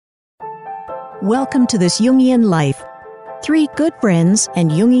Welcome to This Jungian Life. Three good friends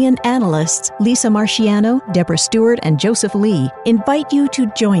and Jungian analysts, Lisa Marciano, Deborah Stewart, and Joseph Lee, invite you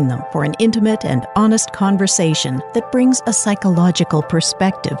to join them for an intimate and honest conversation that brings a psychological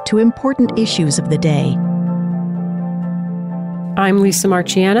perspective to important issues of the day. I'm Lisa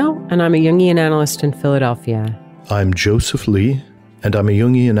Marciano, and I'm a Jungian analyst in Philadelphia. I'm Joseph Lee, and I'm a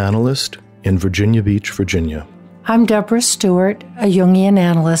Jungian analyst in Virginia Beach, Virginia. I'm Deborah Stewart, a Jungian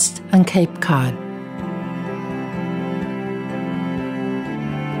analyst on Cape Cod.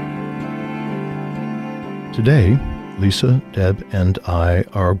 Today, Lisa, Deb, and I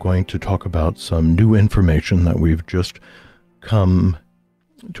are going to talk about some new information that we've just come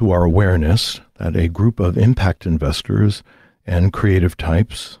to our awareness that a group of impact investors and creative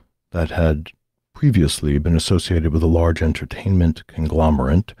types that had previously been associated with a large entertainment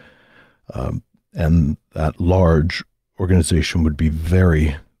conglomerate, and that large organization would be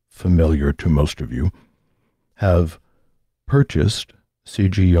very familiar to most of you, have purchased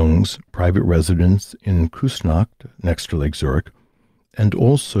C.G. Jung's private residence in Kusnacht, next to Lake Zurich, and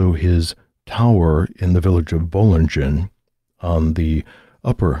also his tower in the village of Bollingen on the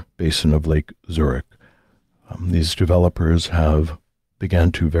upper basin of Lake Zurich. These developers have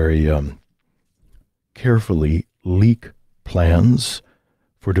began to very carefully leak plans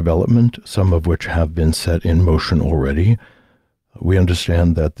for development, some of which have been set in motion already. We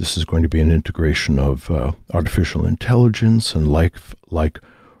understand that this is going to be an integration of artificial intelligence and like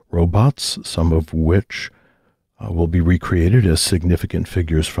robots, some of which will be recreated as significant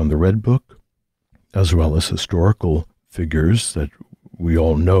figures from the Red Book, as well as historical figures that we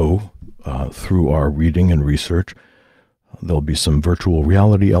all know through our reading and research. There'll be some virtual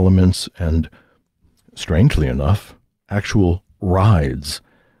reality elements and, strangely enough, actual rides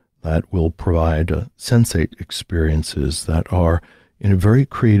that will provide sensate experiences that are, in a very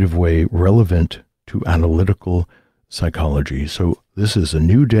creative way, relevant to analytical psychology. So this is a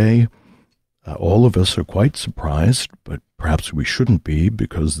new day. All of us are quite surprised, but perhaps we shouldn't be,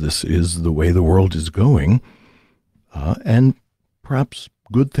 because this is the way the world is going. And perhaps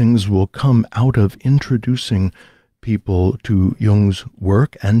good things will come out of introducing people to Jung's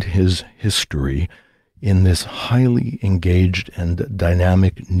work and his history in this highly engaged and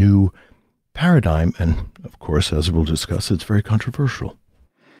dynamic new paradigm. And of course, as we'll discuss, it's very controversial.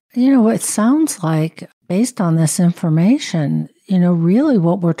 You know, it sounds like, based on this information, really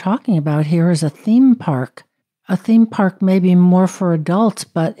what we're talking about here is a theme park. A theme park maybe more for adults,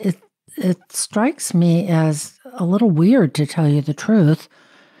 but it strikes me as a little weird, to tell you the truth.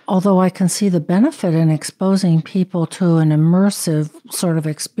 Although I can see the benefit in exposing people to an immersive sort of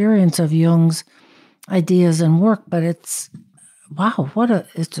experience of Jung's ideas and work, but it's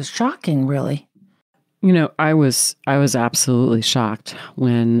it's shocking, really. I was absolutely shocked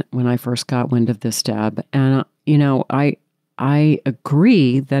when I first got wind of this, Deb, and I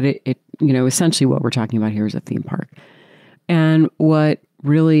agree that it essentially what we're talking about here is a theme park, and what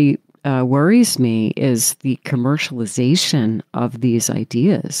really worries me is the commercialization of these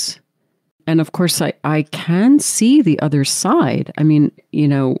ideas. And of course, I can see the other side. I mean,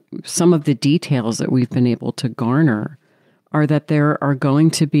 some of the details that we've been able to garner are that there are going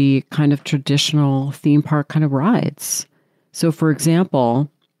to be kind of traditional theme park kind of rides. So, for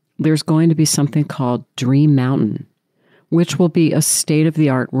example, there's going to be something called Dream Mountain, which will be a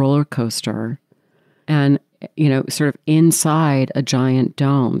state-of-the-art roller coaster and, sort of inside a giant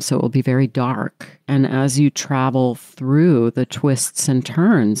dome. So it will be very dark. And as you travel through the twists and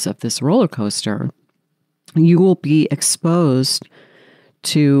turns of this roller coaster, you will be exposed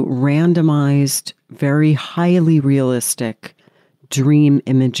to randomized, very highly realistic dream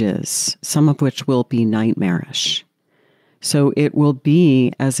images, some of which will be nightmarish. So it will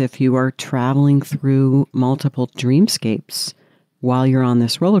be as if you are traveling through multiple dreamscapes while you're on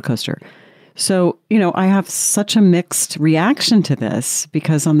this roller coaster. So, I have such a mixed reaction to this,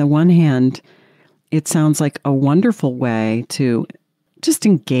 because on the one hand, it sounds like a wonderful way to just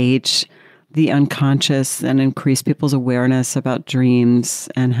engage the unconscious and increase people's awareness about dreams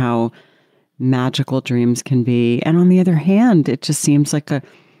and how magical dreams can be. And on the other hand, it just seems like a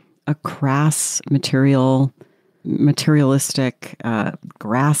crass materialistic,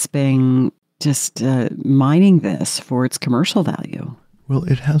 grasping, just mining this for its commercial value. Well,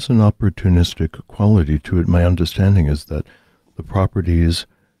 it has an opportunistic quality to it. My understanding is that the properties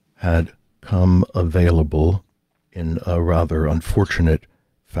had come available in a rather unfortunate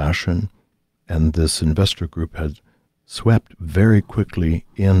fashion, and this investor group had swept very quickly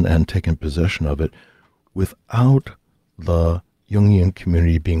in and taken possession of it without the Jungian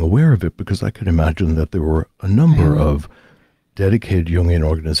community being aware of it, because I could imagine that there were a number of dedicated Jungian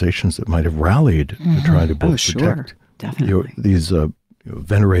organizations that might have rallied to try to both protect these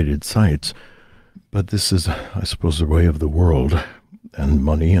venerated sites. But this is, I suppose, the way of the world, and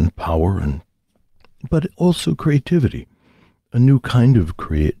money and power, but also creativity. A new kind of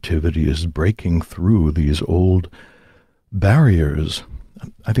creativity is breaking through these old barriers.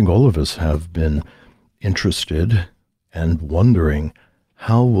 I think all of us have been interested and wondering,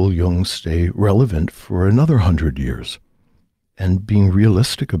 how will Jung stay relevant for another 100 years? And being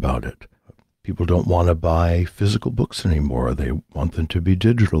realistic about it. People don't want to buy physical books anymore. They want them to be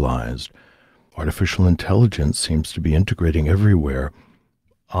digitalized. Artificial intelligence seems to be integrating everywhere.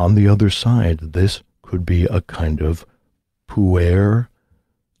 On the other side, this could be a kind of puer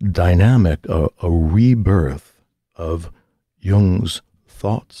dynamic, a rebirth of Jung's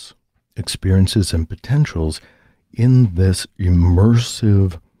thoughts, experiences, and potentials in this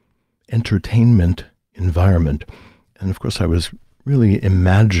immersive entertainment environment. And of course, I was really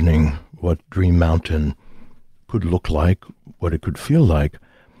imagining what Dream Mountain could look like, what it could feel like.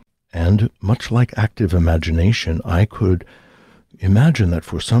 And much like active imagination, I could imagine that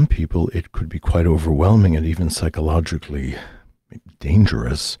for some people it could be quite overwhelming and even psychologically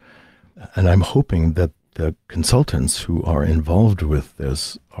dangerous. And I'm hoping that the consultants who are involved with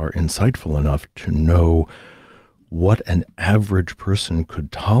this are insightful enough to know what an average person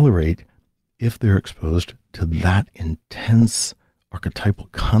could tolerate if they're exposed to that intense archetypal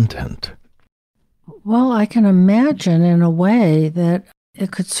content. Well, I can imagine in a way that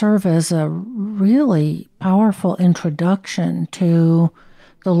it could serve as a really powerful introduction to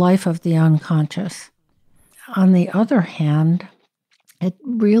the life of the unconscious. On the other hand, it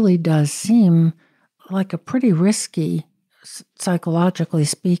really does seem like a pretty risky, psychologically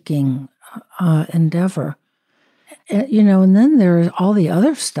speaking, endeavor. And then there's all the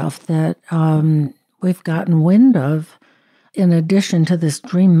other stuff that we've gotten wind of in addition to this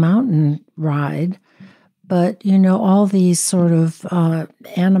Dream Mountain ride. But, all these sort of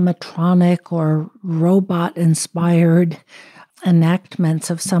animatronic or robot-inspired enactments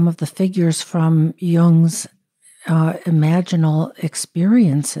of some of the figures from Jung's imaginal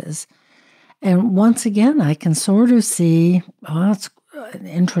experiences. And once again, I can sort of see, it's an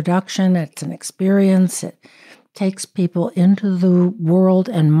introduction, it's an experience, it takes people into the world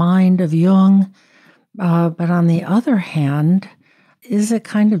and mind of Jung. But on the other hand, is it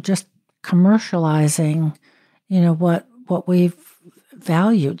kind of just commercializing, what we've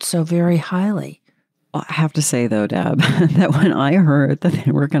valued so very highly? I have to say, though, Deb, that when I heard that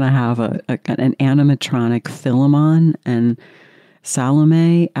they were going to have an animatronic Philemon and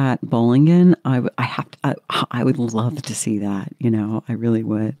Salome at Bollingen, I would love to see that. I really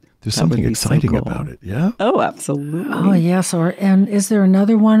would. There's something exciting about it, yeah? Oh, absolutely. Oh, yes. And is there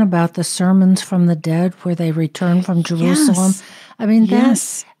another one about the sermons from the dead where they return from Jerusalem? Yes. I mean,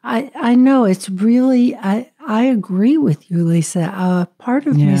 yes. I know it's really, I agree with you, Lisa. Part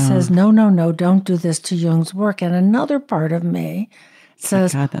of me says, no, don't do this to Jung's work. And another part of me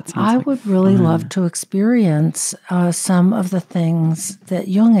says, I would really love to experience some of the things that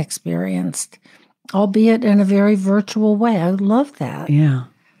Jung experienced, albeit in a very virtual way. I would love that. Yeah.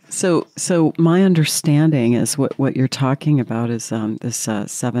 So my understanding is what you're talking about is this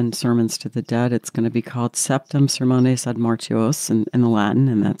 7 Sermons to the Dead. It's going to be called Septem Sermones ad Mortuos in the Latin,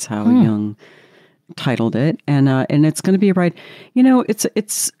 and that's how Jung titled it. And it's going to be a ride.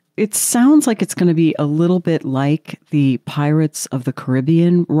 It sounds like it's going to be a little bit like the Pirates of the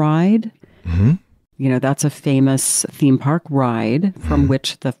Caribbean ride. Mm-hmm. That's a famous theme park ride from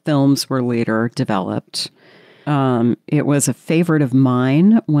which the films were later developed. It was a favorite of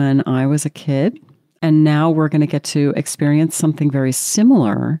mine when I was a kid, and now we're going to get to experience something very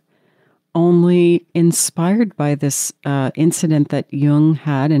similar, only inspired by this incident that Jung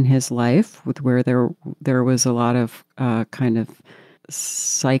had in his life, where there was a lot of kind of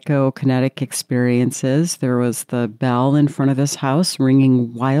psychokinetic experiences. There was the bell in front of his house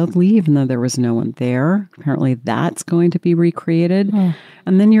ringing wildly, even though there was no one there. Apparently that's going to be recreated.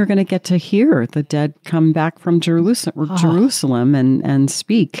 And then you're going to get to hear the dead come back from Jerusalem and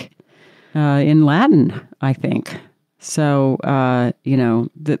speak in Latin, I think. So,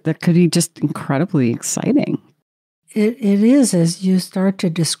 that could be just incredibly exciting. It is, as you start to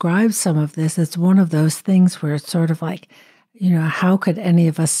describe some of this, it's one of those things where it's sort of like, how could any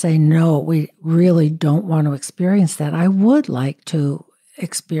of us say, no, we really don't want to experience that? I would like to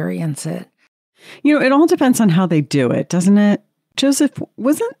experience it. It all depends on how they do it, doesn't it? Joseph,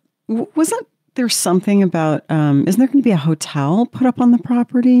 wasn't there something about, isn't there going to be a hotel put up on the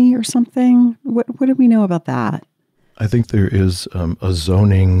property or something? What do we know about that? I think there is a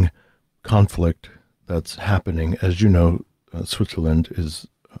zoning conflict that's happening. As you know, Switzerland is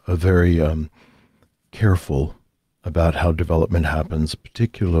a very careful about how development happens,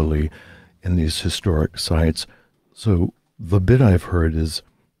 particularly in these historic sites. So the bit I've heard is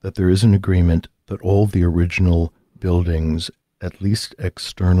that there is an agreement that all the original buildings, at least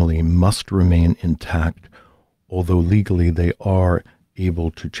externally, must remain intact, although legally they are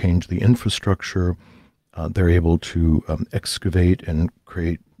able to change the infrastructure. They're able to excavate and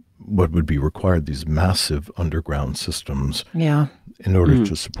create what would be required, these massive underground systems in order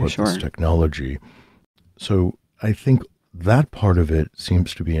to support this technology. So I think that part of it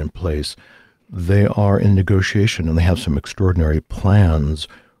seems to be in place. They are in negotiation, and they have some extraordinary plans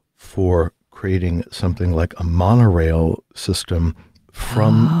for creating something like a monorail system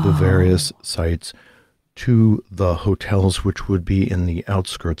from the various sites to the hotels, which would be in the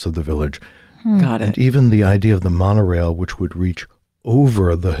outskirts of the village. Got it. And even the idea of the monorail, which would reach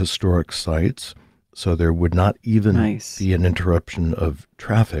over the historic sites, so there would not even be an interruption of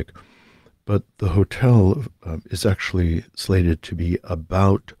traffic. But the hotel is actually slated to be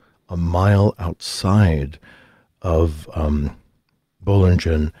about a mile outside of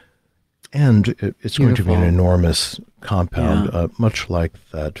Bollingen, and it's going to be an enormous compound, much like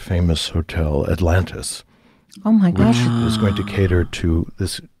that famous hotel Atlantis. Oh my gosh. Which is going to cater to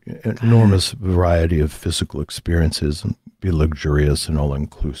this enormous variety of physical experiences and be luxurious and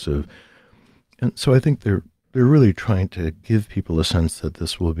all-inclusive. And so I think they're really trying to give people a sense that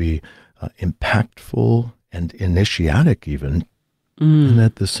this will be impactful and initiatic even, and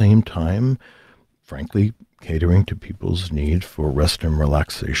at the same time, frankly, catering to people's need for rest and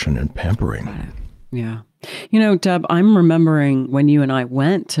relaxation and pampering. Yeah. You know, Deb, I'm remembering when you and I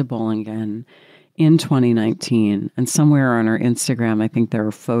went to Bollingen in 2019, and somewhere on our Instagram, I think there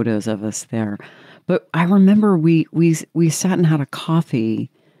are photos of us there. But I remember we sat and had a coffee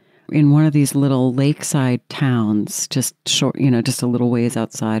in one of these little lakeside towns, just short, just a little ways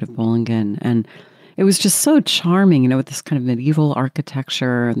outside of Bollingen. And it was just so charming, with this kind of medieval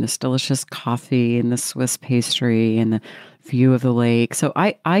architecture and this delicious coffee and the Swiss pastry and the view of the lake. So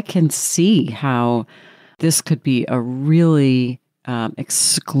I can see how this could be a really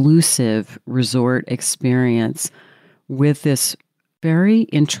exclusive resort experience with this very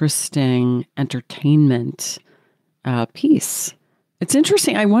interesting entertainment piece. It's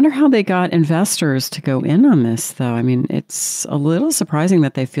interesting. I wonder how they got investors to go in on this, though. I mean, it's a little surprising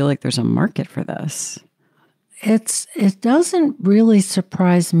that they feel like there's a market for this. It doesn't really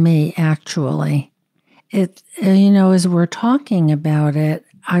surprise me, actually. As we're talking about it,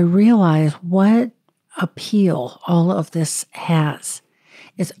 I realize what appeal all of this has.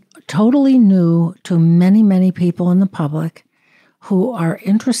 It's totally new to many, many people in the public who are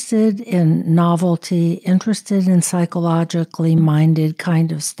interested in novelty, interested in psychologically minded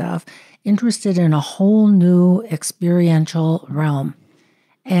kind of stuff, interested in a whole new experiential realm.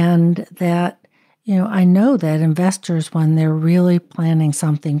 And that, I know that investors, when they're really planning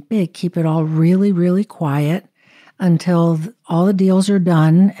something big, keep it all really, really quiet until all the deals are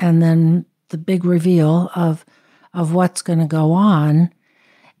done, and then the big reveal of what's going to go on.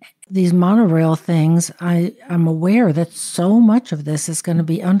 These monorail things, I'm aware that so much of this is going to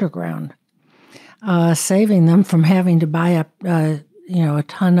be underground, saving them from having to buy a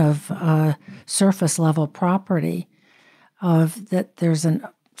ton of surface level property. That there's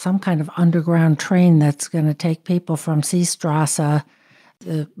some kind of underground train that's going to take people from Seestrasse,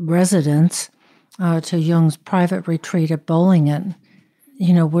 the residence, to Jung's private retreat at Bollingen.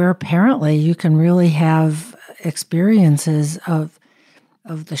 Where apparently you can really have experiences of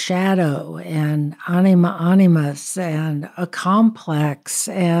the shadow and animus and a complex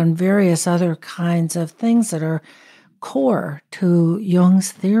and various other kinds of things that are core to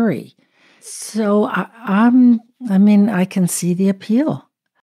Jung's theory. So I can see the appeal.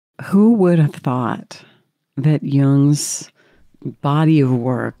 Who would have thought that Jung's body of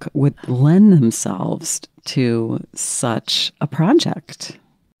work would lend themselves to such a project?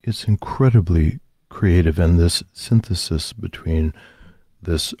 It's incredibly creative, and this synthesis between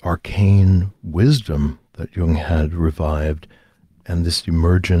this arcane wisdom that Jung had revived and this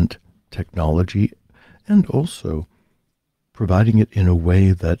emergent technology, and also providing it in a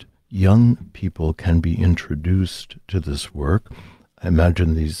way that young people can be introduced to this work. I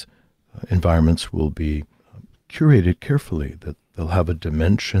imagine these environments will be curated carefully, that they'll have a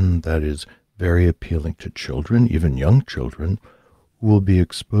dimension that is very appealing to children, even young children, who will be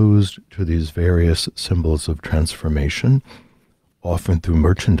exposed to these various symbols of transformation, often through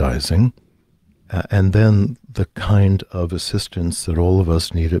merchandising, and then the kind of assistance that all of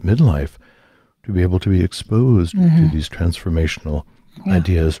us need at midlife to be able to be exposed to these transformational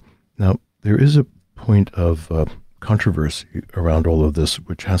ideas. Now, there is a point of controversy around all of this,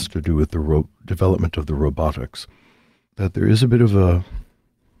 which has to do with the development of the robotics, that there is a bit of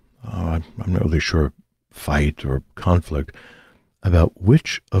I'm not really sure, fight or conflict about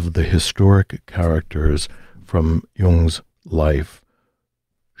which of the historic characters from Jung's life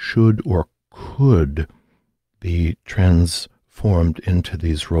should or could be transformed into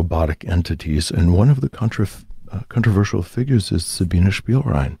these robotic entities. And one of the controversial figures is Sabine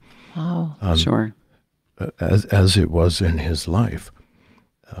Spielrein. Oh, sure. As it was in his life.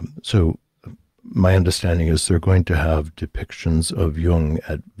 So my understanding is they're going to have depictions of Jung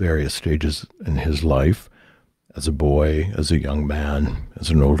at various stages in his life, as a boy, as a young man, as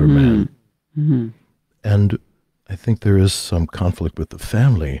an older man. Mm-hmm. And I think there is some conflict with the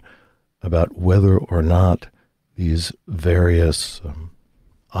family about whether or not these various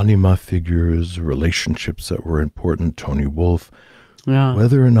anima figures, relationships that were important, Tony Wolff,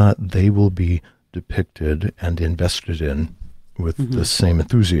 whether or not they will be depicted and invested in with the same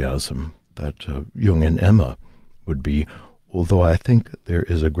enthusiasm that Jung and Emma would be, although I think there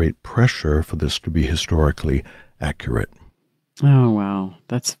is a great pressure for this to be historically accurate. Oh, wow.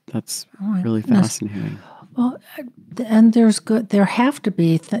 That's really fascinating. Well, and there have to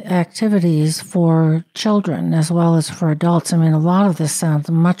be activities for children as well as for adults. I mean, a lot of this sounds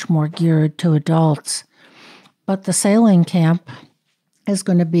much more geared to adults. But the sailing camp is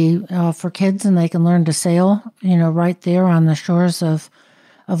going to be for kids, and they can learn to sail, right there on the shores of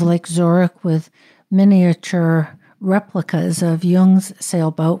Lake Zurich with miniature replicas of Jung's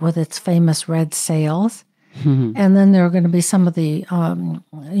sailboat with its famous red sails. Mm-hmm. And then there are going to be some of the,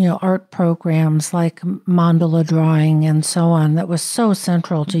 art programs like mandala drawing and so on that was so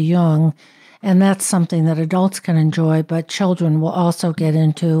central to Jung. And that's something that adults can enjoy, but children will also get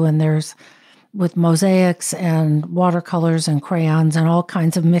into. And there's with mosaics and watercolors and crayons and all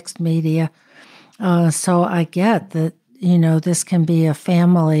kinds of mixed media. So I get that, this can be a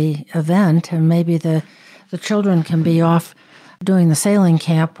family event, and maybe the children can be off doing the sailing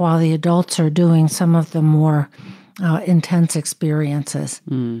camp while the adults are doing some of the more intense experiences.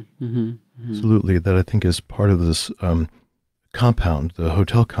 Mm-hmm. Mm-hmm. Absolutely. That I think is part of this compound, the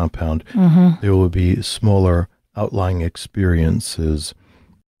hotel compound. Mm-hmm. There will be smaller outlying experiences.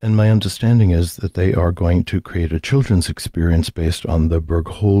 And my understanding is that they are going to create a children's experience based on the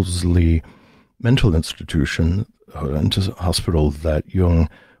Bergholzli mental institution, hospital that Jung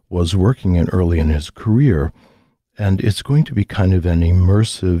was working in early in his career. And it's going to be kind of an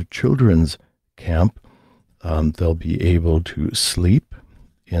immersive children's camp. They'll be able to sleep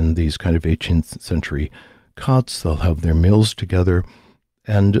in these kind of 18th century cots. They'll have their meals together.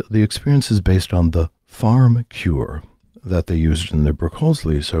 And the experience is based on the farm cure that they used in the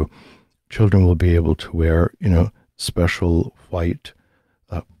Bergholzli. So children will be able to wear, special white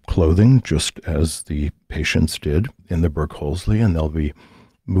clothing, just as the patients did in the Bergholzli, and they'll be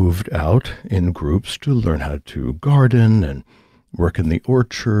moved out in groups to learn how to garden and work in the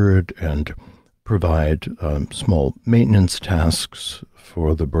orchard and provide small maintenance tasks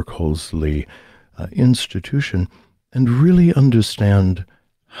for the Bergholzli institution, and really understand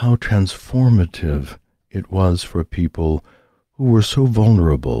how transformative it was for people who were so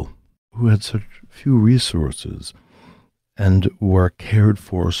vulnerable, who had such few resources, and were cared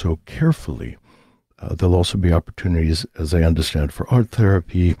for so carefully. There'll also be opportunities, as I understand, for art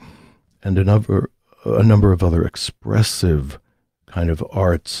therapy and a number of other expressive kind of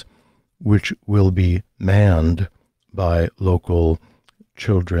arts, which will be manned by local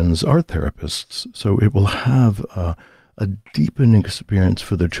children's art therapists. So it will have a deepening experience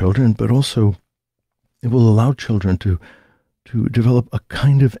for the children, but also it will allow children to develop a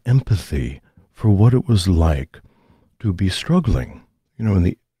kind of empathy for what it was like to be struggling,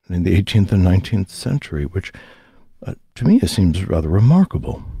 in the 18th and 19th century, which to me it seems rather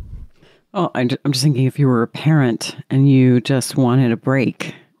remarkable. Oh, I'm just thinking, if you were a parent and you just wanted a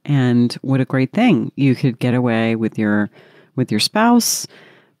break, and what a great thing. You could get away with your spouse,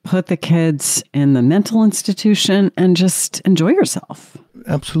 put the kids in the mental institution, and just enjoy yourself.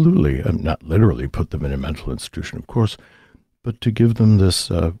 Absolutely. Not literally put them in a mental institution, of course, but to give them this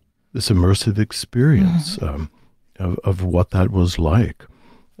immersive experience of what that was like.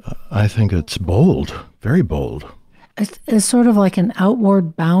 I think it's bold, very bold. It's sort of like an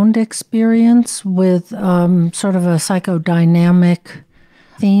outward bound experience with sort of a psychodynamic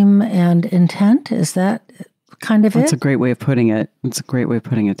theme and intent. Is that kind of That's a great way of putting it. It's a great way of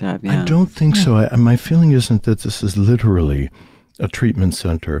putting it, Deb. Yeah. I don't think so. My feeling isn't that this is literally a treatment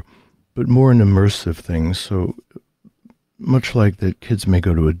center, but more an immersive thing. So much like that kids may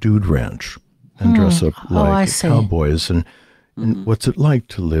go to a dude ranch and dress up like cowboys. And what's it like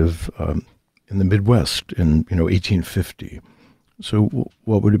to live in the Midwest in 1850. So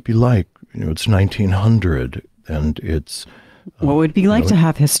what would it be like? It's 1900, and it's what would it be like to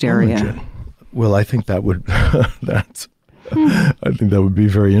have hysteria? Origin. Well, I think that would I think that would be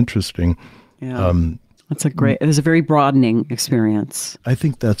very interesting. Yeah, it is a very broadening experience. I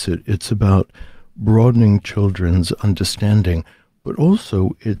think that's it. It's about broadening children's understanding, but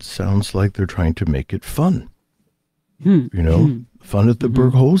also it sounds like they're trying to make it fun. Fun at the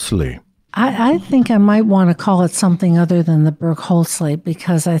Bergholzli. I think I might want to call it something other than the Bergholzli,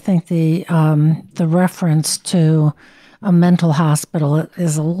 because I think the reference to a mental hospital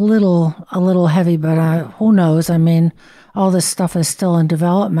is a little heavy, but who knows? I mean, all this stuff is still in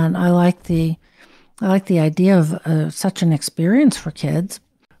development. I like the idea of such an experience for kids.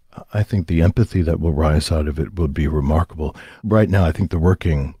 I think the empathy that will rise out of it will be remarkable. Right now, I think the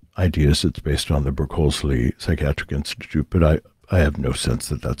working idea is it's based on the Bergholzli Psychiatric Institute, but I have no sense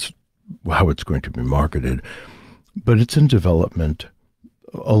that that's how it's going to be marketed. But it's in development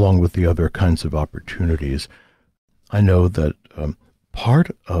along with the other kinds of opportunities. I know that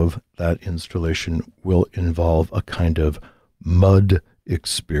part of that installation will involve a kind of mud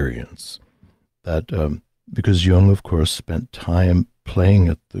experience. That because Jung, of course, spent time playing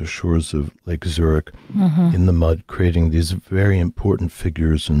at the shores of Lake Zurich in the mud, creating these very important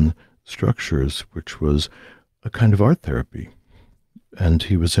figures and structures, which was a kind of art therapy. And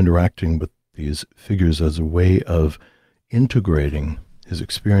he was interacting with these figures as a way of integrating his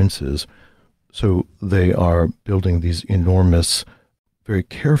experiences. So they are building these enormous, very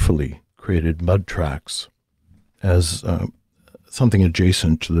carefully created mud tracks as something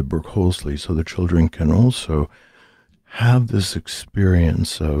adjacent to the Bergholzli, so the children can also have this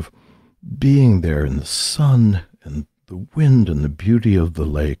experience of being there in the sun and the wind and the beauty of the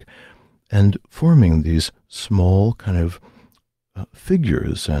lake, and forming these small kind of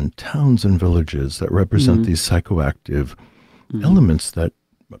figures and towns and villages that represent these psychoactive elements that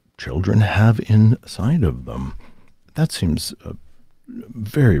children have inside of them. That seems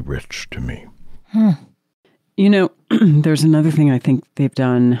very rich to me. There's another thing I think they've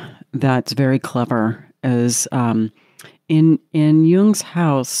done that's very clever is in Jung's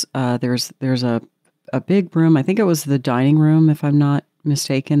house, there's a big room. I think it was the dining room, if I'm not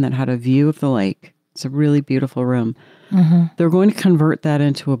mistaken, that had a view of the lake. It's a really beautiful room. They're going to convert that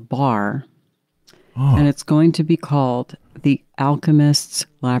into a bar, and it's going to be called the Alchemist's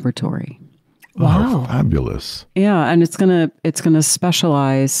Laboratory. Wow, fabulous! Yeah, and it's gonna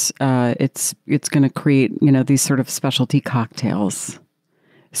specialize. It's gonna create these sort of specialty cocktails.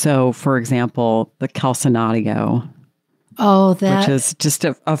 So, for example, the calzonado. Which is just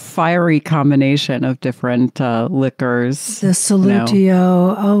a fiery combination of different liquors. The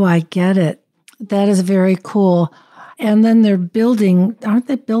Salutio. Oh, I get it. That is very cool. And then aren't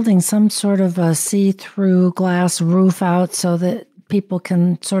they building some sort of a see-through glass roof out so that people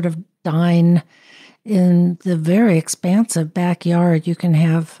can sort of dine in the very expansive backyard? You can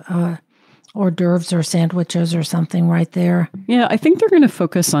have hors d'oeuvres or sandwiches or something right there. Yeah, I think they're going to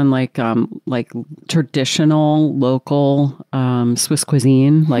focus on like traditional local Swiss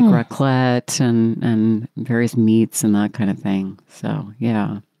cuisine, like raclette and various meats and that kind of thing. So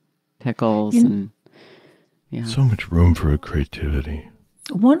yeah, pickles and yeah. So much room for creativity.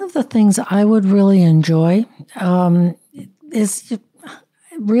 One of the things I would really enjoy is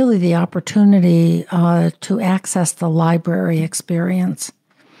really the opportunity to access the library experience.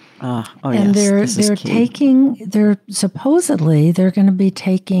 And supposedly they're going to be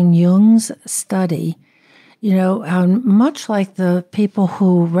taking Jung's study, much like the people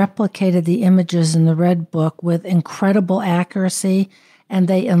who replicated the images in the Red Book with incredible accuracy, and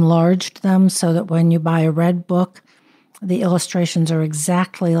they enlarged them so that when you buy a Red Book, the illustrations are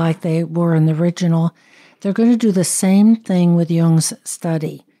exactly like they were in the original. They're going to do the same thing with Jung's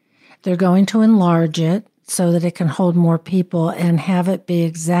study. They're going to enlarge it so that it can hold more people and have it be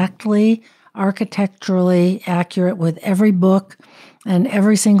exactly architecturally accurate with every book and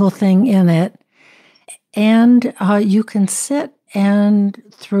every single thing in it. And you can sit and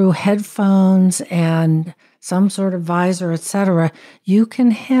through headphones and some sort of visor, etc., you can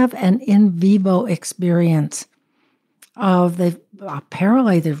have an in vivo experience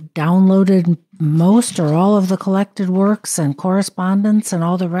apparently they've downloaded most or all of the collected works and correspondence and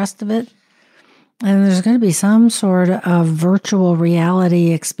all the rest of it. And there's going to be some sort of virtual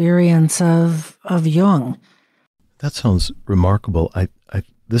reality experience of Jung. That sounds remarkable.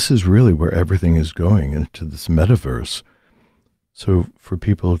 This is really where everything is going, into this metaverse. So for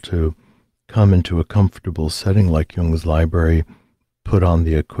people to come into a comfortable setting like Jung's library, put on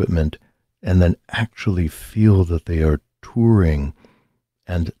the equipment, and then actually feel that they are touring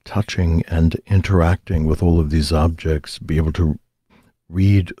and touching and interacting with all of these objects, be able to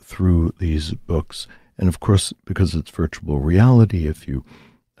read through these books. And of course, because it's virtual reality, if you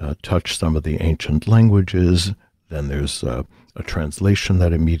touch some of the ancient languages, then there's a translation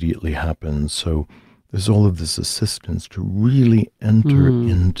that immediately happens. So there's all of this assistance to really enter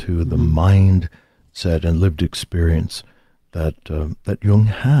into the mindset and lived experience that Jung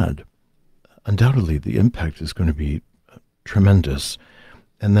had. Undoubtedly, the impact is going to be tremendous.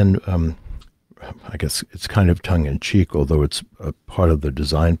 And then I guess it's kind of tongue-in-cheek, although it's a part of the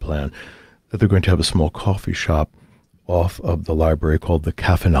design plan, that they're going to have a small coffee shop off of the library called the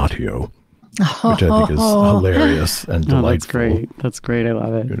Caffeinatio, which I think is hilarious and delightful. That's great. That's great. I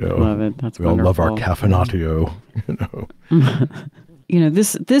love it. You know, love it. That's we all wonderful. love our Caffeinatio.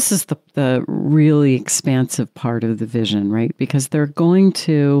 This is the really expansive part of the vision, right? Because they're going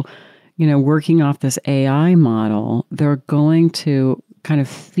to, working off this AI model, they're going to kind of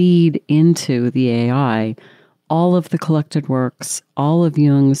feed into the AI all of the collected works, all of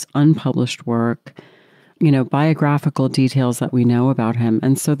Jung's unpublished work, biographical details that we know about him.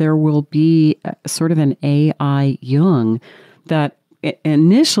 And so there will be sort of an AI Jung that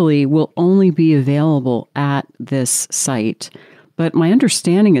initially will only be available at this site. But my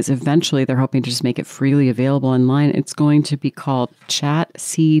understanding is eventually they're hoping to just make it freely available online. It's going to be called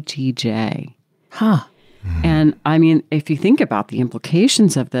ChatCGJ. Huh. And I mean, if you think about the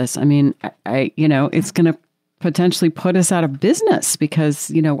implications of this, I mean, it's going to potentially put us out of business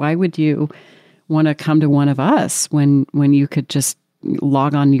because, why would you want to come to one of us when you could just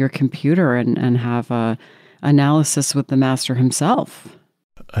log on to your computer and have a analysis with the master himself?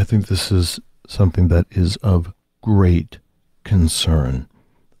 I think this is something that is of great concern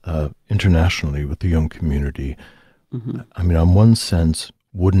internationally with the Jung community. I mean, on one sense,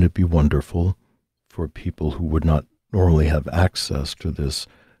 wouldn't it be wonderful for people who would not normally have access to this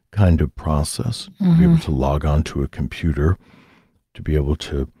kind of process, to be able to log on to a computer, to be able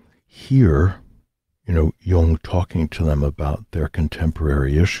to hear, Jung talking to them about their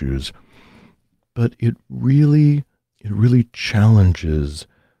contemporary issues. But it really challenges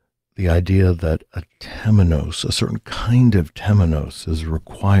the idea that a temenos, a certain kind of temenos, is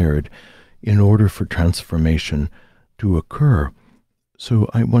required in order for transformation to occur. So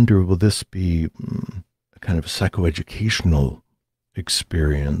I wonder, will this be a kind of psychoeducational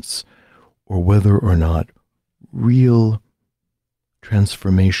experience, or whether or not real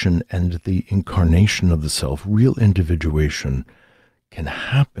transformation and the incarnation of the self, real individuation, can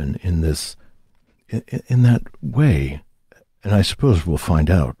happen in that way? And I suppose we'll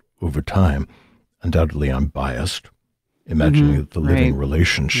find out over time. Undoubtedly, I'm biased, imagining that the living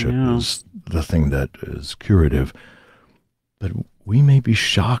relationship is the thing that is curative. But we may be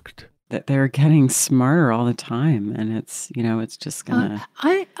shocked that they're getting smarter all the time, and it's just gonna.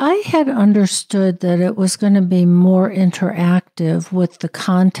 I had understood that it was going to be more interactive with the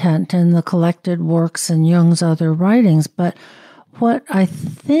content and the collected works and Jung's other writings, but what I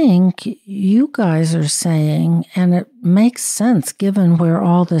think you guys are saying, and it makes sense given where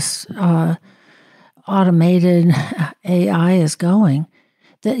all this automated AI is going,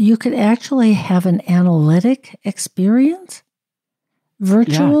 that you could actually have an analytic experience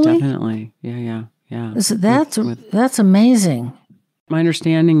virtually. Yeah, definitely. Yeah. So that's amazing. My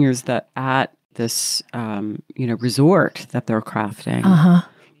understanding is that at this resort that they're crafting,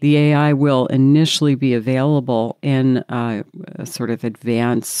 the AI will initially be available in a sort of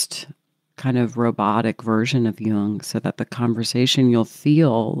advanced kind of robotic version of Jung, so that the conversation, you'll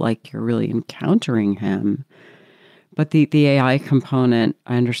feel like you're really encountering him. But the AI component,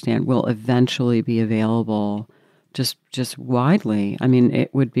 I understand, will eventually be available just widely. I mean,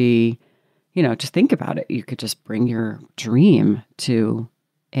 it would be, just think about it. You could just bring your dream to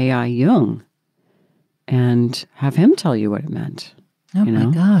AI Jung and have him tell you what it meant. Oh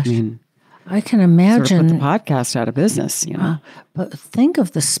my gosh. I mean, I can imagine. Sort of put the podcast out of business, But think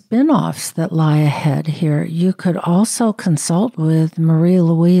of the spin-offs that lie ahead here. You could also consult with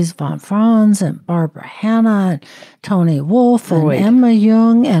Marie-Louise von Franz and Barbara Hanna and Tony Wolfe and Emma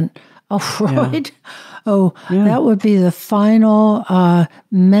Jung and Freud. Yeah. That would be the final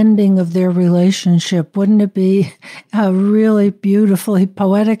mending of their relationship. Wouldn't it be a really beautifully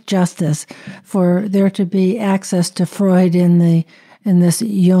poetic justice for there to be access to Freud in this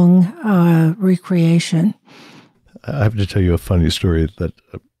Jung recreation? I have to tell you a funny story that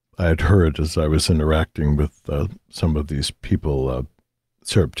I had heard as I was interacting with some of these people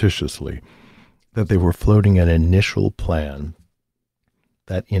surreptitiously, that they were floating an initial plan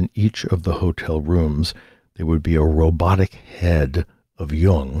that in each of the hotel rooms there would be a robotic head of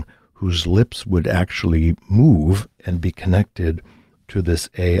Jung whose lips would actually move and be connected to this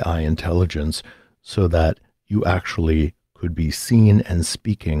AI intelligence so that you actually could be seen and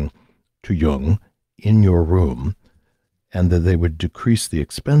speaking to Jung in your room, and that they would decrease the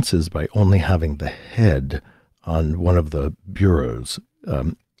expenses by only having the head on one of the bureaus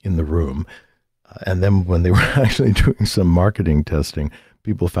in the room. And then when they were actually doing some marketing testing,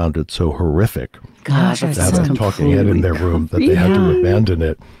 people found it so horrific Gosh, to that have a sounds talking head in their room that they had to abandon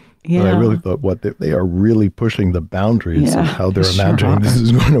it. Yeah. But I really thought, they are really pushing the boundaries of how they're sure imagining are. this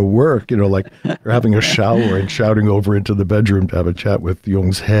is going to work. Like they're having a shower and shouting over into the bedroom to have a chat with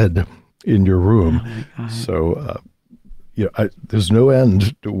Jung's head in your room. Oh my God. So, there's no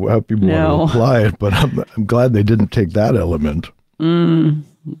end to how people want to apply it, but I'm glad they didn't take that element.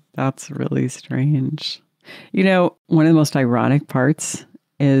 That's really strange. One of the most ironic parts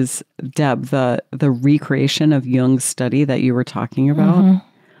is, Deb, the recreation of Jung's study that you were talking about. Mm-hmm.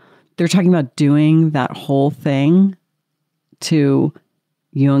 They're talking about doing that whole thing to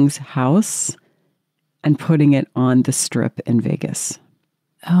Jung's house and putting it on the Strip in Vegas.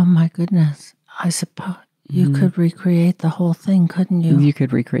 Oh my goodness. I suppose you could recreate the whole thing, couldn't you? You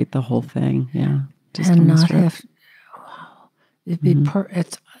could recreate the whole thing, yeah. Just and not have, wow. It'd be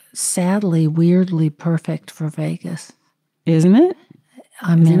it's sadly, weirdly perfect for Vegas. Isn't it?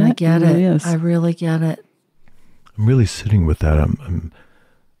 I mean, I get it. I really get it. I'm really sitting with that. I'm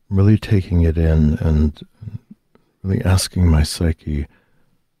really taking it in and really asking my psyche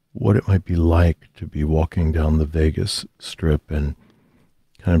what it might be like to be walking down the Vegas Strip and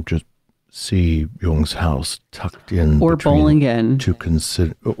kind of just see Jung's house tucked in. Or Bollingen.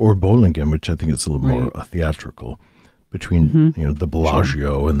 Or Bollingen, which I think is a little more theatrical, between the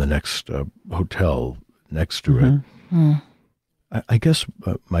Bellagio and the next hotel next to it. Mm. I guess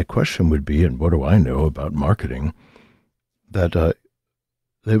my question would be, and what do I know about marketing, that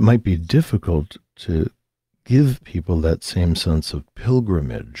it might be difficult to give people that same sense of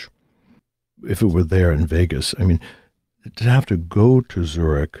pilgrimage if it were there in Vegas. I mean, to have to go to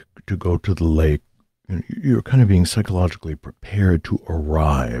Zurich, to go to the lake, you're kind of being psychologically prepared to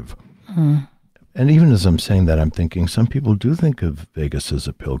arrive. Mm. And even as I'm saying that, I'm thinking some people do think of Vegas as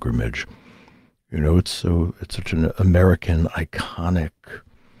a pilgrimage. It's such an American iconic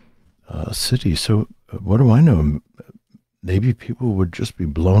city. So what do I know? Maybe people would just be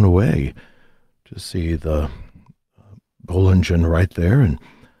blown away to see the Bollingen right there and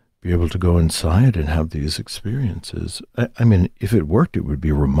be able to go inside and have these experiences. I mean, if it worked, it would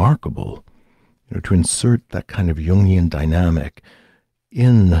be remarkable, to insert that kind of Jungian dynamic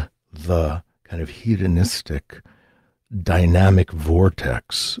in the kind of hedonistic, dynamic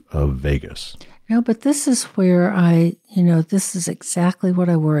vortex of Vegas. No, but this is where this is exactly what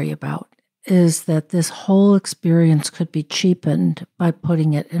I worry about, is that this whole experience could be cheapened by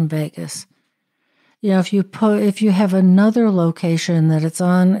putting it in Vegas. If you have another location that it's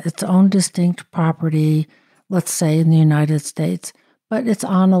on its own distinct property, let's say in the United States, but it's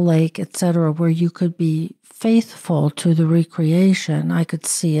on a lake, etc., where you could be faithful to the recreation, I could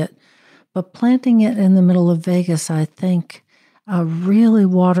see it. But planting it in the middle of Vegas, I think, really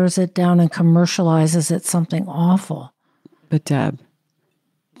waters it down and commercializes it something awful. But Deb,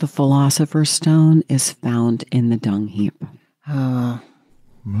 the Philosopher's Stone is found in the dung heap. Well,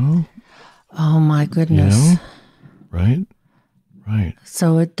 oh my goodness. Right.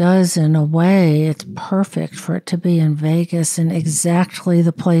 So it does, in a way, it's perfect for it to be in Vegas, in exactly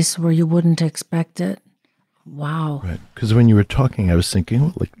the place where you wouldn't expect it. Wow. Right. Because when you were talking, I was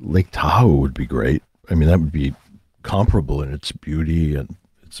thinking, like Lake Tahoe would be great. I mean, that would be comparable in its beauty and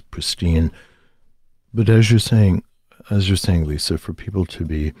its pristine. But as you're saying, Lisa, for people to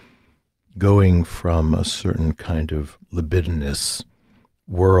be going from a certain kind of libidinous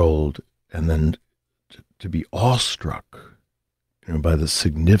world and then to be awestruck, by the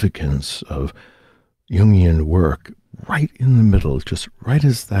significance of Jungian work right in the middle, just right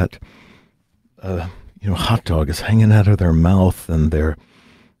as that, hot dog is hanging out of their mouth and their,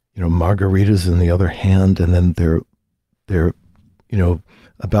 margaritas in the other hand, and then they're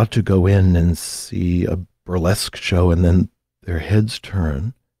about to go in and see a burlesque show, and then their heads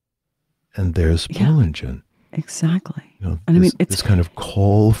turn, and there's Bollingen. Exactly. And I mean, it's this kind of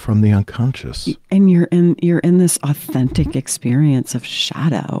call from the unconscious. And you're in this authentic experience of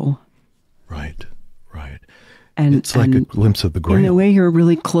shadow. Right. And it's like a glimpse of the Grail. In a way, you're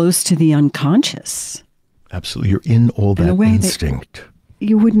really close to the unconscious. Absolutely. You're in all that instinct.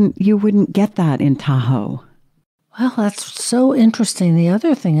 You wouldn't get that in Tahoe. Well, that's so interesting. The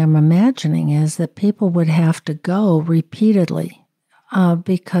other thing I'm imagining is that people would have to go repeatedly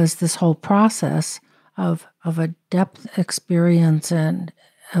because this whole process of a depth experience and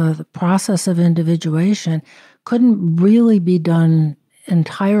the process of individuation couldn't really be done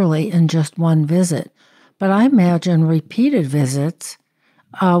entirely in just one visit. But I imagine repeated visits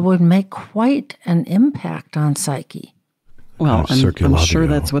would make quite an impact on psyche. Well, I'm sure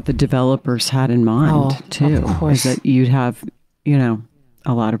that's what the developers had in mind, too. Of course. Is that you'd have,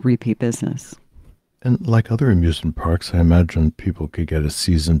 a lot of repeat business. And like other amusement parks, I imagine people could get a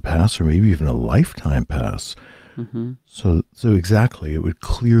season pass or maybe even a lifetime pass. Mm-hmm. So exactly, it would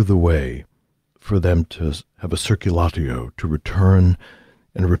clear the way for them to have a circulatio, to return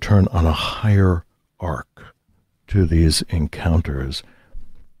on a higher arc to these encounters.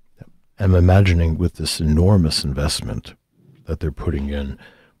 I'm imagining with this enormous investment that they're putting in,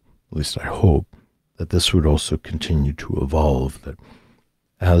 at least I hope, that this would also continue to evolve, that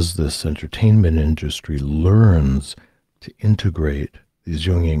as this entertainment industry learns to integrate these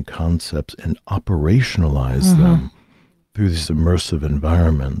Jungian concepts and operationalize them through these immersive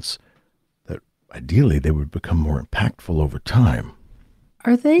environments, that ideally they would become more impactful over time.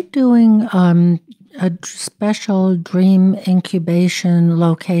 Are they doing a special dream incubation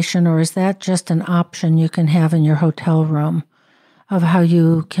location, or is that just an option you can have in your hotel room of how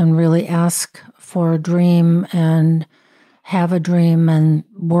you can really ask for a dream and have a dream and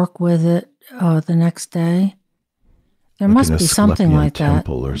work with it the next day? There like must be something like that.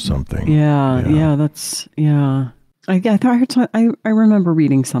 Temple or something. Yeah, that's, yeah. I remember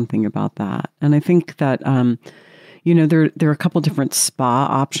reading something about that. And I think that, there are a couple different spa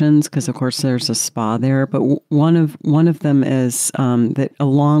options because, of course, there's a spa there. But one of them is that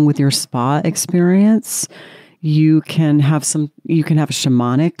along with your spa experience, you can have a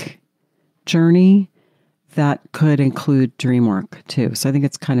shamanic journey that could include dream work too. So I think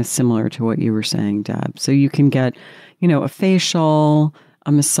it's kind of similar to what you were saying, Deb. So you can get, a facial,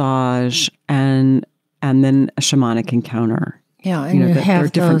 a massage, and then a shamanic encounter. Yeah, and there are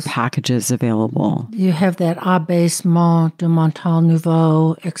different packages available. You have that abaissement du mental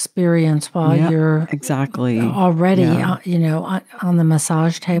nouveau experience while you're already, on the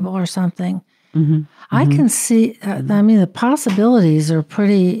massage table or something. Mm-hmm. I can see, the possibilities are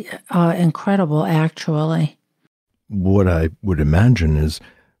pretty incredible, actually. What I would imagine is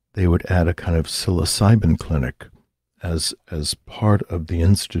they would add a kind of psilocybin clinic as part of the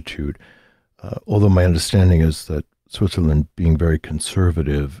institute, although my understanding is that Switzerland, being very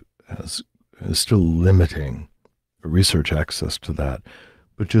conservative, is still limiting research access to that.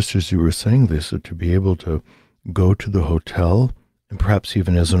 But just as you were saying, Lisa, to be able to go to the hotel, and perhaps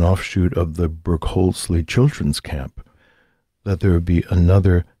even as an offshoot of the Burgholzli Children's Camp, that there would be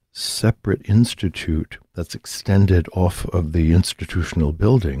another separate institute that's extended off of the institutional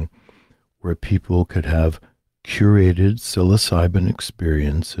building where people could have curated psilocybin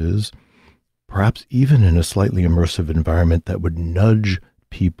experiences, perhaps even in a slightly immersive environment that would nudge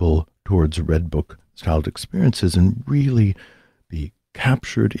people towards Red Book-styled experiences and really be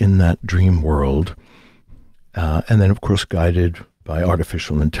captured in that dream world. And then, of course, guided by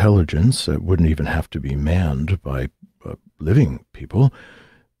artificial intelligence. It wouldn't even have to be manned by living people,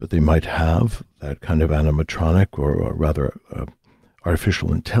 but they might have that kind of animatronic or rather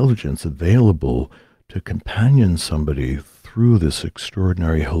artificial intelligence available to companion somebody through this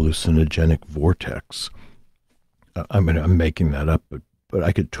extraordinary hallucinogenic vortex. I'm making that up, but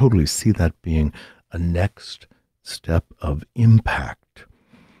I could totally see that being a next step of impact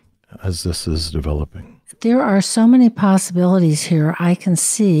as this is developing. There are so many possibilities here. I can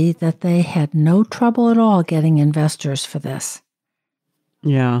see that they had no trouble at all getting investors for this.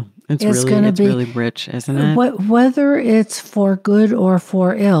 Yeah, it's really rich, isn't it? Whether it's for good or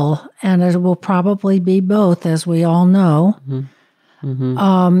for ill, and it will probably be both, as we all know,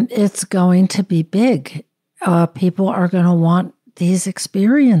 it's going to be big. People are going to want these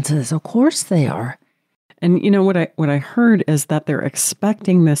experiences. Of course they are. And what I heard is that they're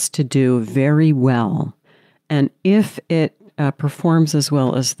expecting this to do very well. And if it performs as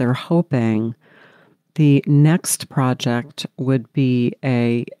well as they're hoping, the next project would be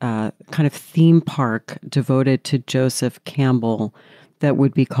a kind of theme park devoted to Joseph Campbell that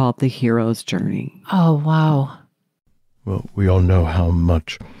would be called The Hero's Journey. Oh, wow. Well, we all know how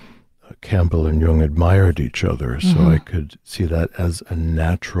much Campbell and Jung admired each other, so I could see that as a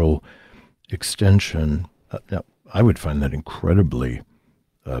natural extension. Now, I would find that incredibly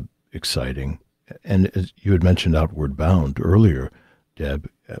exciting. And as you had mentioned Outward Bound earlier, Deb,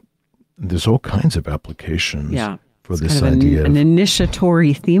 there's all kinds of applications for this kind of idea. An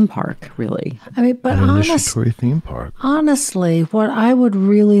initiatory theme park, really. But an initiatory theme park. Honestly, what I would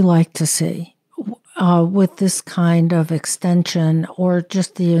really like to see with this kind of extension or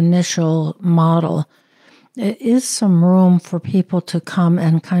just the initial model is some room for people to come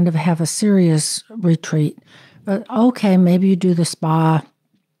and kind of have a serious retreat But okay, maybe you do the spa,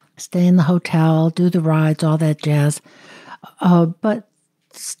 stay in the hotel, do the rides, all that jazz. But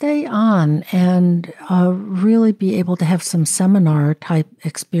stay on and really be able to have some seminar type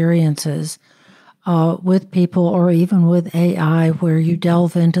experiences with people or even with AI where you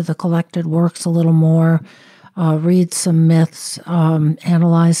delve into the collected works a little more, read some myths,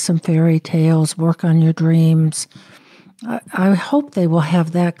 analyze some fairy tales, work on your dreams. I hope they will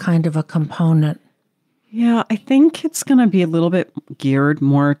have that kind of a component. Yeah, I think it's going to be a little bit geared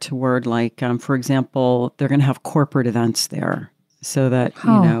more toward like, for example, they're going to have corporate events there so that,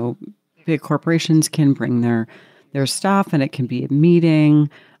 big corporations can bring their staff and it can be a meeting.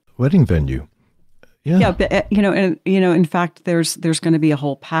 Wedding venue. Yeah. Yeah, but, in fact, there's going to be a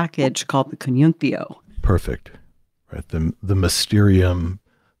whole package called the Conjuntio. Perfect. Right. The Mysterium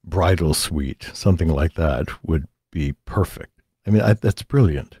bridal suite, something like that would be perfect. I mean, that's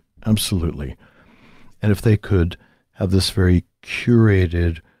brilliant. Absolutely. And if they could have this very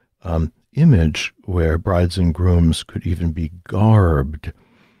curated image where brides and grooms could even be garbed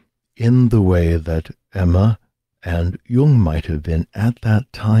in the way that Emma and Jung might have been at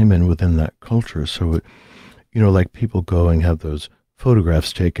that time and within that culture. So, like people go and have those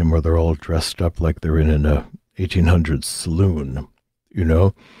photographs taken where they're all dressed up like they're in an 1800s saloon,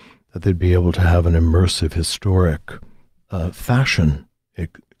 that they'd be able to have an immersive historic fashion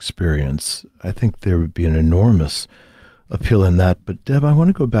experience. I think there would be an enormous appeal in that. But Deb, I want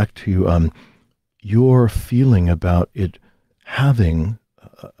to go back to you, your feeling about it having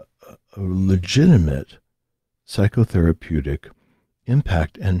a legitimate psychotherapeutic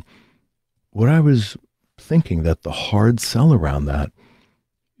impact. And what I was thinking that the hard sell around that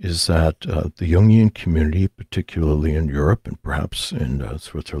is that the Jungian community, particularly in Europe and perhaps in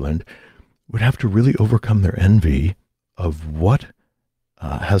Switzerland, would have to really overcome their envy of what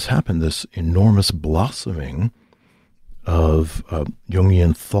has happened, this enormous blossoming of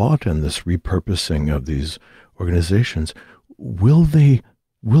Jungian thought and this repurposing of these organizations. Will they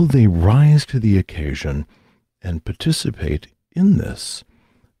rise to the occasion and participate in this?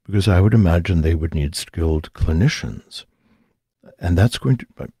 Because I would imagine they would need skilled clinicians. And that's going to,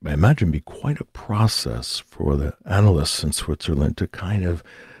 I imagine, be quite a process for the analysts in Switzerland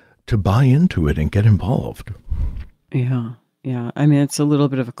to buy into it and get involved. Yeah. Yeah. I mean, it's a little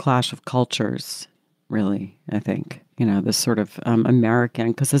bit of a clash of cultures, really, I think. This sort of American,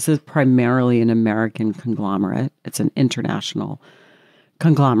 because this is primarily an American conglomerate. It's an international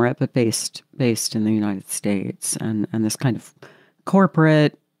conglomerate, but based in the United States. And this kind of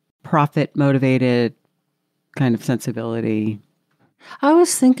corporate, profit-motivated kind of sensibility. I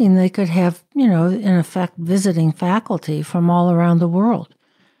was thinking they could have, in effect, visiting faculty from all around the world.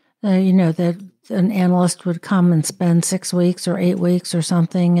 That an analyst would come and spend 6 weeks or 8 weeks or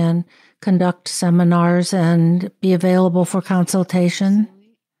something and conduct seminars and be available for consultation.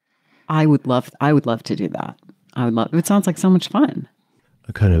 I would love to do that. It sounds like so much fun.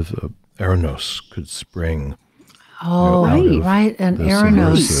 A kind of Eranos could spring. Oh, right. An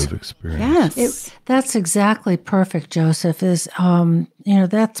Eranos experience. Yes. That's exactly perfect, Joseph.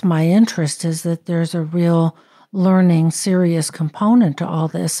 That's my interest, is that there's a real learning, serious component to all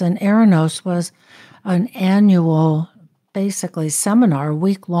this. And Eranos was an annual, basically seminar,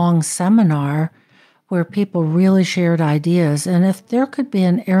 week-long seminar where people really shared ideas. And if there could be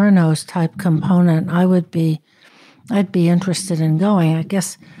an Eranos type component, I'd be interested in going. I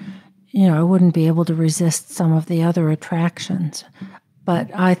guess, I wouldn't be able to resist some of the other attractions. But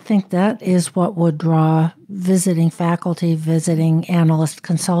I think that is what would draw visiting faculty, visiting analyst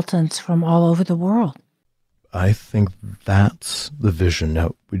consultants from all over the world. I think that's the vision.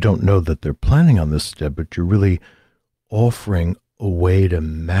 Now, we don't know that they're planning on this, Deb, but you're really offering a way to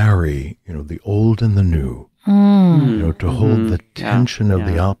marry, the old and the new, to hold the tension of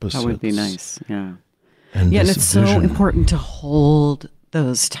the opposites. That would be nice, yeah. And it's so important to hold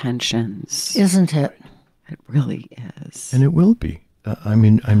those tensions. Isn't it? It really is. And it will be.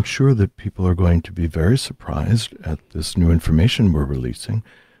 I'm sure that people are going to be very surprised at this new information we're releasing.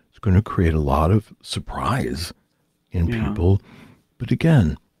 It's going to create a lot of surprise in people. But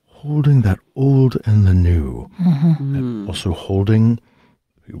again, holding that old and the new, and also holding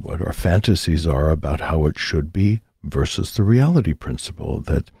what our fantasies are about how it should be versus the reality principle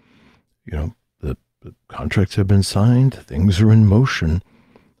that, the contracts have been signed, things are in motion.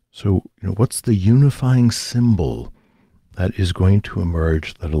 So, what's the unifying symbol that is going to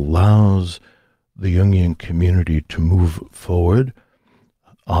emerge that allows the Jungian community to move forward,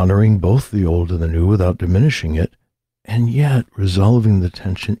 honoring both the old and the new without diminishing it, and yet resolving the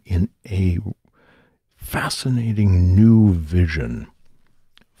tension in a fascinating new vision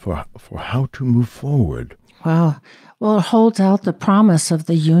for how to move forward. Wow. Well, it holds out the promise of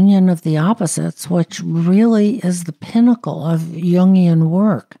the union of the opposites, which really is the pinnacle of Jungian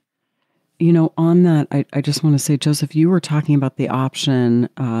work. On that, I just want to say, Joseph, you were talking about the option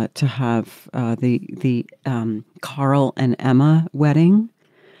to have the Carl and Emma wedding.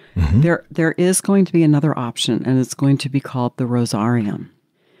 Mm-hmm. There is going to be another option, and it's going to be called the Rosarium,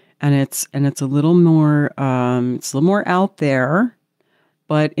 and it's a little more out there.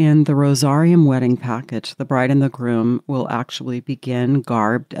 But in the Rosarium wedding package, the bride and the groom will actually begin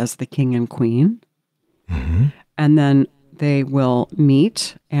garbed as the king and queen. Mm-hmm. And then they will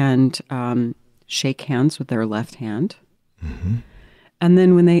meet and shake hands with their left hand. Mm-hmm. And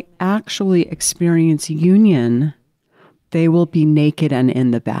then when they actually experience union, they will be naked and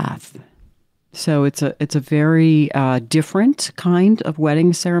in the bath. So it's a very different kind of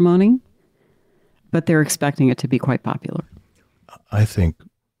wedding ceremony, but they're expecting it to be quite popular. I think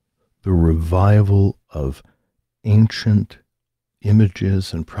the revival of ancient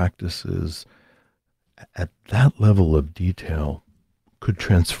images and practices at that level of detail could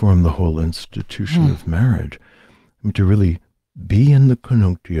transform the whole institution of marriage. I mean, to really be in the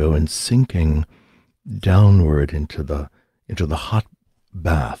conjunctio and sinking downward into the hot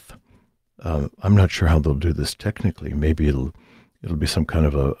bath. I'm not sure how they'll do this technically. Maybe it'll be some kind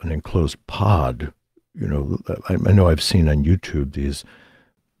of an enclosed pod. I know I've seen on YouTube these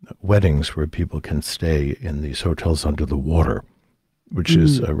weddings where people can stay in these hotels under the water, which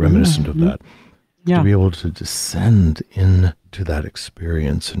is reminiscent of that. Yeah. To be able to descend into that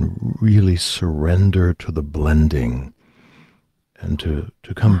experience and really surrender to the blending and to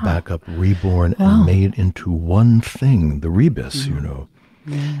come back up reborn and made into one thing, the rebus,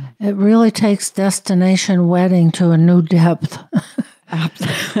 Yeah. It really takes destination wedding to a new depth.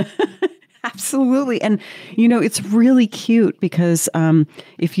 Absolutely. And, it's really cute because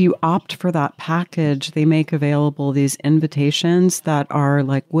if you opt for that package, they make available these invitations that are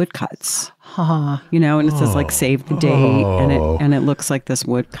like woodcuts, and it says like save the date and it looks like this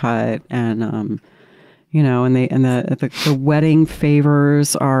woodcut and, and the wedding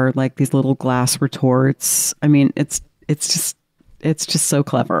favors are like these little glass retorts. I mean, it's just so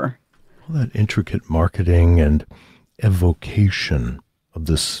clever. All that intricate marketing and evocation of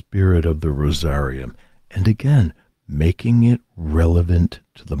the spirit of the Rosarium, and again, making it relevant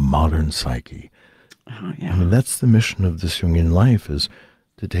to the modern psyche. Oh, yeah. I mean, that's the mission of this Jungian life, is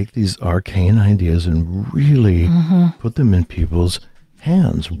to take these arcane ideas and really put them in people's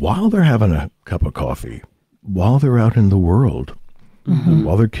hands while they're having a cup of coffee, while they're out in the world,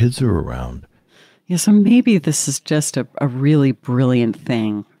 while their kids are around. Yeah, so maybe this is just a really brilliant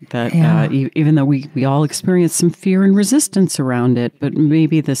thing that even though we all experience some fear and resistance around it, but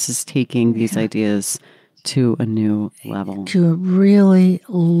maybe this is taking these ideas to a new level. To really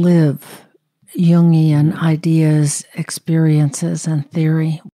live Jungian ideas, experiences, and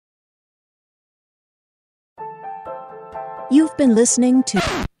theory. You've been listening to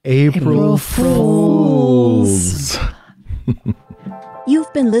April Fools.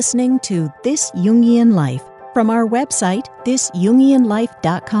 You've been listening to This Jungian Life. From our website,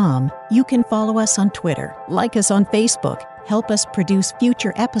 thisjungianlife.com, you can follow us on Twitter, like us on Facebook, help us produce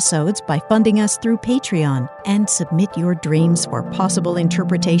future episodes by funding us through Patreon, and submit your dreams for possible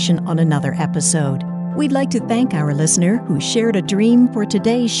interpretation on another episode. We'd like to thank our listener who shared a dream for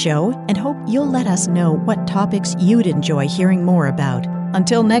today's show and hope you'll let us know what topics you'd enjoy hearing more about.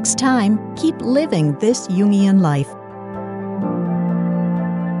 Until next time, keep living this Jungian life.